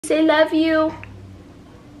Say love you.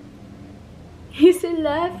 He said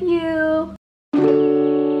love you.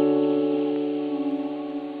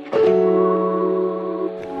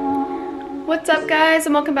 What's up guys,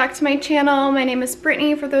 and welcome back to my channel. My name is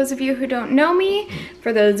Brittany, for those of you who don't know me.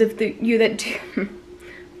 For those of you that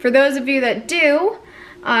do,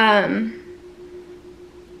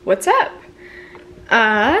 what's up?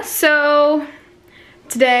 So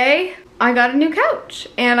today I got a new couch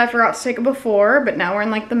and I forgot to take it before, but now we're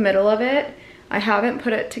in like the middle of it. I haven't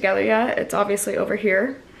put it together yet. It's obviously over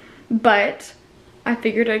here, but I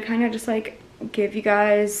figured I'd kind of just like give you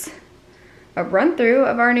guys a run through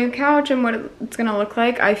of our new couch and what it's gonna look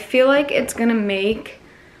like. I feel like it's gonna make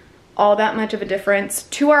all that much of a difference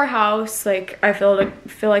to our house. Like I feel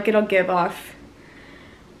like it'll give off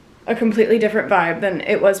a completely different vibe than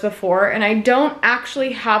it was before. And I don't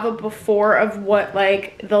actually have a before of what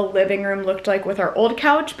like the living room looked like with our old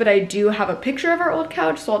couch, but I do have a picture of our old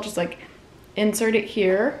couch, so I'll just like insert it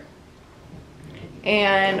here.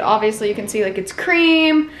 And obviously you can see like it's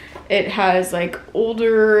cream. It has like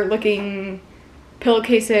older looking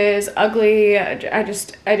pillowcases, ugly. I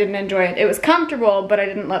didn't enjoy it. It was comfortable, but I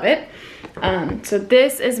didn't love it. So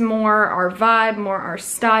this is more our vibe, more our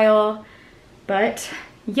style. But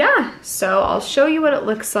yeah, so I'll show you what it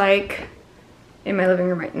looks like in my living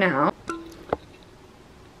room right now.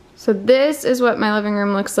 So this is what my living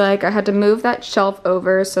room looks like. I had to move that shelf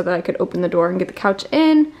over so that I could open the door and get the couch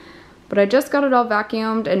in, but I just got it all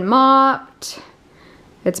vacuumed and mopped.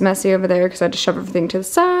 It's messy over there because I had to shove everything to the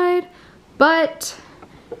side, but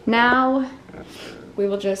now we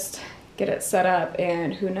will just get it set up,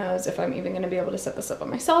 and who knows if I'm even gonna be able to set this up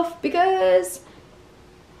on myself because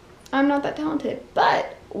I'm not that talented,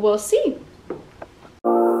 but we'll see.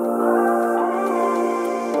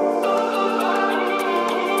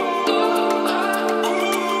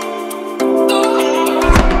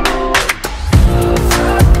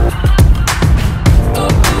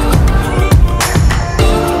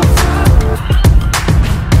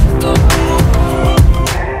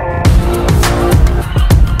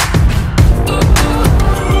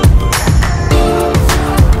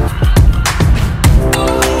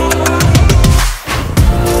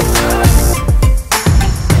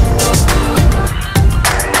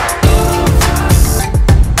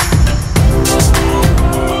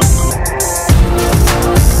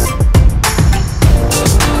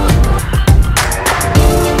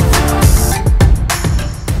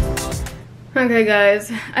 Okay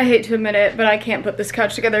guys, I hate to admit it, but I can't put this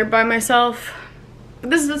couch together by myself.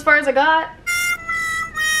 This is as far as I got.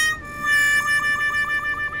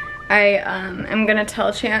 I am gonna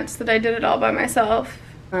tell Chance that I did it all by myself.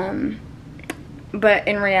 But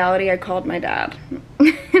in reality, I called my dad.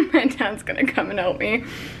 My dad's gonna come and help me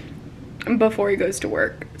before he goes to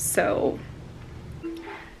work, so.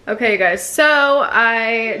 Okay guys, so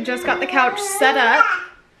I just got the couch set up.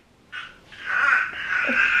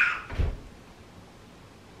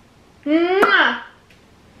 Mwah!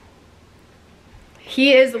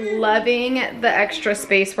 He is loving the extra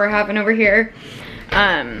space we're having over here.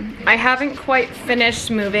 I haven't quite finished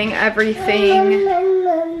moving everything.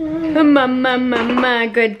 Mama,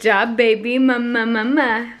 good job, baby.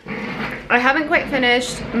 Mama. I haven't quite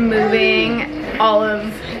finished moving all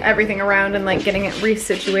of everything around and like getting it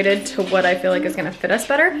resituated to what I feel like is gonna fit us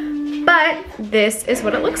better. But this is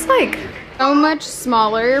what it looks like. So much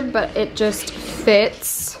smaller, but it just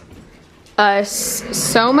fits us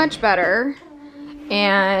so much better.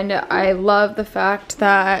 And I love the fact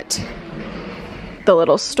that the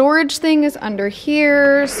little storage thing is under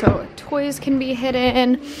here so toys can be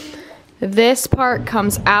hidden. This part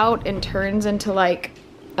comes out and turns into like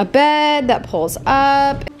a bed that pulls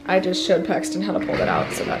up. I just showed Paxton how to pull that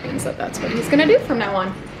out, so that means that that's what he's gonna do from now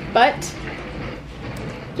on. But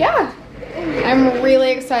yeah, I'm really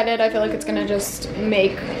excited. I feel like it's gonna just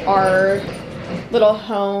make our little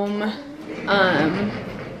home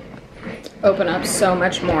open up so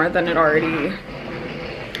much more than it already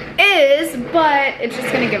is, but it's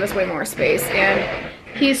just gonna give us way more space. And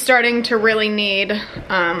he's starting to really need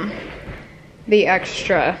the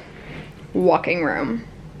extra walking room.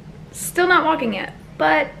 Still not walking yet,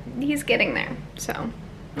 but he's getting there. So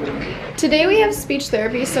today we have speech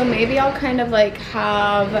therapy, so maybe I'll kind of like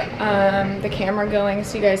have the camera going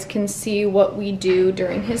so you guys can see what we do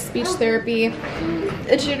during his speech therapy.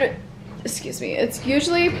 Excuse me, it's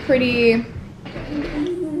usually pretty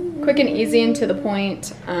quick and easy and to the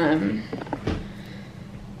point.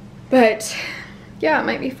 But yeah, it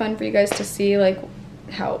might be fun for you guys to see like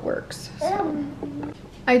how it works. So.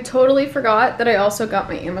 I totally forgot that I also got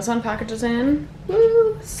my Amazon packages in.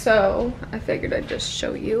 Woo! So I figured I'd just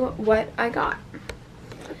show you what I got.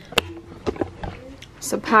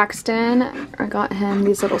 So Paxton, I got him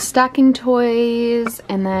these little stacking toys,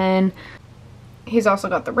 and then he's also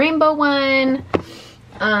got the rainbow one.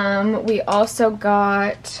 We also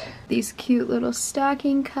got these cute little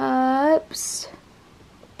stacking cups.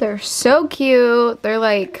 They're so cute. They're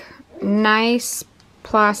like nice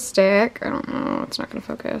plastic. I don't know, it's not gonna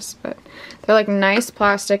focus, but they're like nice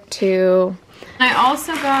plastic too. I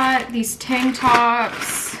also got these tank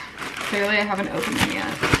tops. Clearly I haven't opened them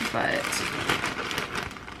yet, but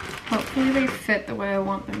hopefully they fit the way I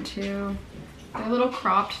want them to. They're little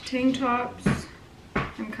cropped tank tops.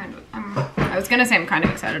 I was gonna say I'm kind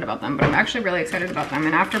of excited about them, but I'm actually really excited about them.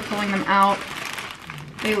 And after pulling them out,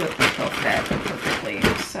 they look like they'll fit perfectly.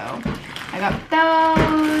 So I got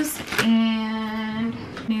those, and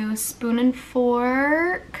new spoon and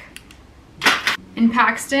fork. And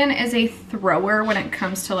Paxton is a thrower when it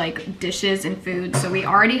comes to like dishes and food. So we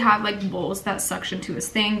already have like bowls that suction to his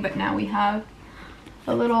thing, but now we have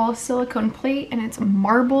a little silicone plate, and it's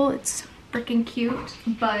marble. It's freaking cute,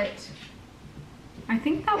 but I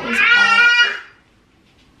think that was all.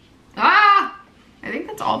 I think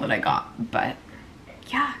that's all that I got, but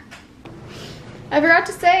yeah. I forgot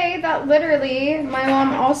to say that literally my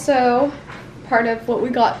mom also, part of what we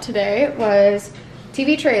got today was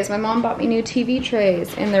TV trays. My mom bought me new TV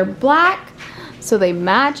trays, and they're black, so they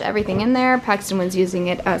match everything in there. Paxton was using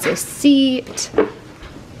it as a seat.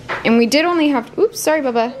 And we did only have, oops, sorry,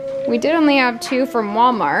 Bubba. We did only have 2 from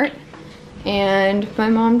Walmart, and my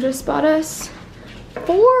mom just bought us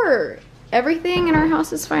 4. Everything in our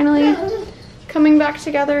house is finally coming back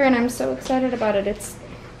together, and I'm so excited about it. It's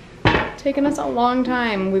taken us a long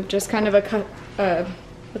time. We've just kind of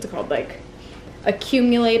what's it called, like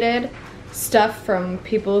accumulated stuff from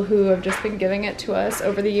people who have just been giving it to us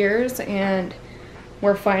over the years, and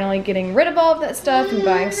we're finally getting rid of all of that stuff and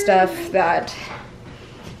buying stuff that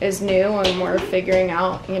is new, and we're figuring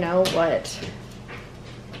out, you know, what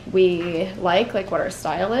we like what our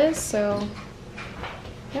style is. So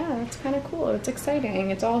yeah, it's kind of cool. It's exciting.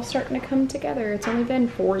 It's all starting to come together. It's only been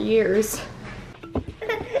 4 years.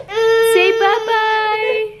 Say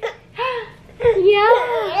bye-bye.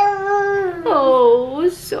 Yeah. Oh,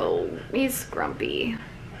 so he's grumpy.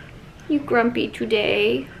 You grumpy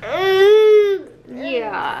today?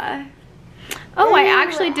 Yeah. Oh, I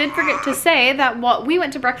actually did forget to say that we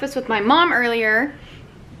went to breakfast with my mom earlier.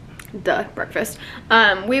 Breakfast.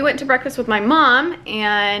 We went to breakfast with my mom,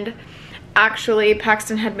 and actually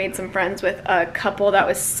Paxton had made some friends with a couple that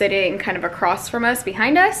was sitting kind of across from us,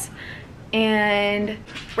 behind us, and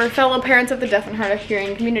we're fellow parents of the deaf and hard of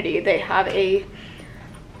hearing community. They have a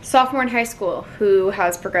sophomore in high school who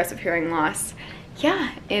has progressive hearing loss.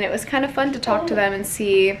 Yeah, and it was kind of fun to talk to them and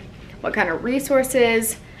see what kind of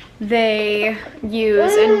resources they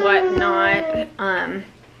use and whatnot.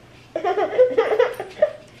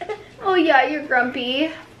 Oh yeah, you're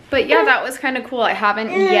grumpy. But yeah, that was kind of cool. I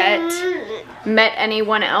haven't yet met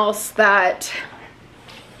anyone else that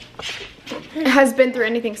has been through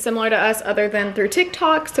anything similar to us other than through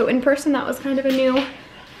TikTok. So in person, that was kind of a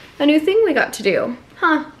new thing we got to do.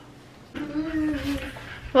 Huh.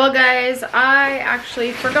 Well guys, I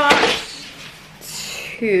actually forgot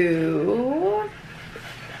to...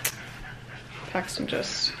 Paxton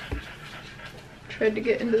just tried to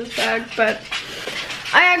get into this bag, but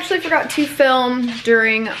I actually forgot to film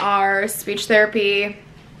during our speech therapy.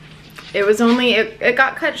 It was only, it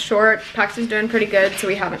got cut short. Paxton's doing pretty good, so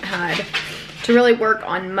we haven't had to really work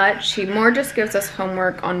on much. He more just gives us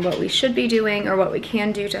homework on what we should be doing or what we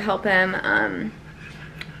can do to help him.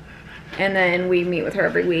 And then we meet with her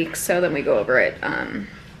every week, so then we go over it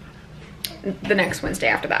the next Wednesday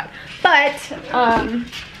after that. But,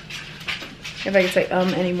 if I could say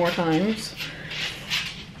any more times.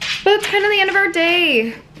 But it's kind of the end of our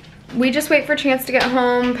day. We just wait for Chance to get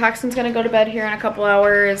home. Paxton's gonna go to bed here in a couple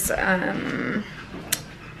hours. I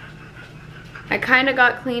kind of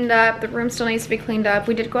got cleaned up. The room still needs to be cleaned up.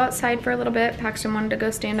 We did go outside for a little bit. Paxton wanted to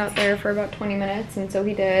go stand out there for about 20 minutes, and so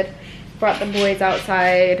he did. Brought the boys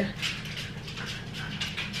outside.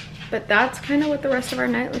 But that's kind of what the rest of our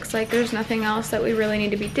night looks like. There's nothing else that we really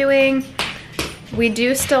need to be doing. We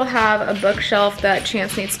do still have a bookshelf that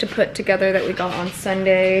Chance needs to put together that we got on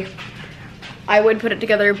Sunday. I would put it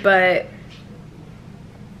together, but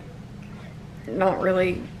not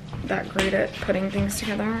really that great at putting things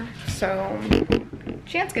together. So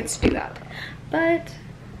Chance gets to do that. But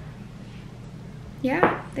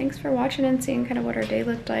yeah, thanks for watching and seeing kind of what our day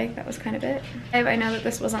looked like. That was kind of it. I know that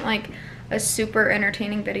this wasn't like a super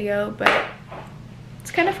entertaining video, but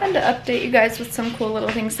it's kind of fun to update you guys with some cool little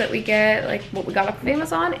things that we get, like what we got off of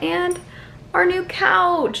Amazon and our new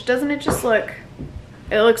couch. Doesn't it just look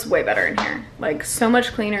It looks way better in here. Like so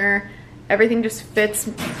much cleaner. Everything just fits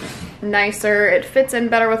nicer. It fits in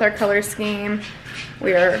better with our color scheme.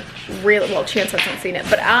 We are really, well, Chance hasn't seen it,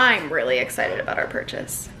 but I'm really excited about our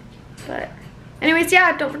purchase. But anyways,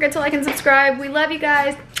 yeah, don't forget to like and subscribe. We love you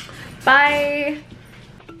guys. Bye.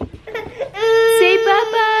 Say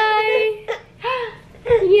bye-bye.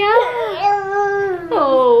 Yeah.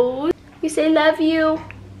 Oh, you say love you.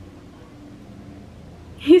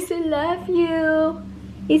 You say love you.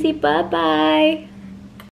 You say bye-bye.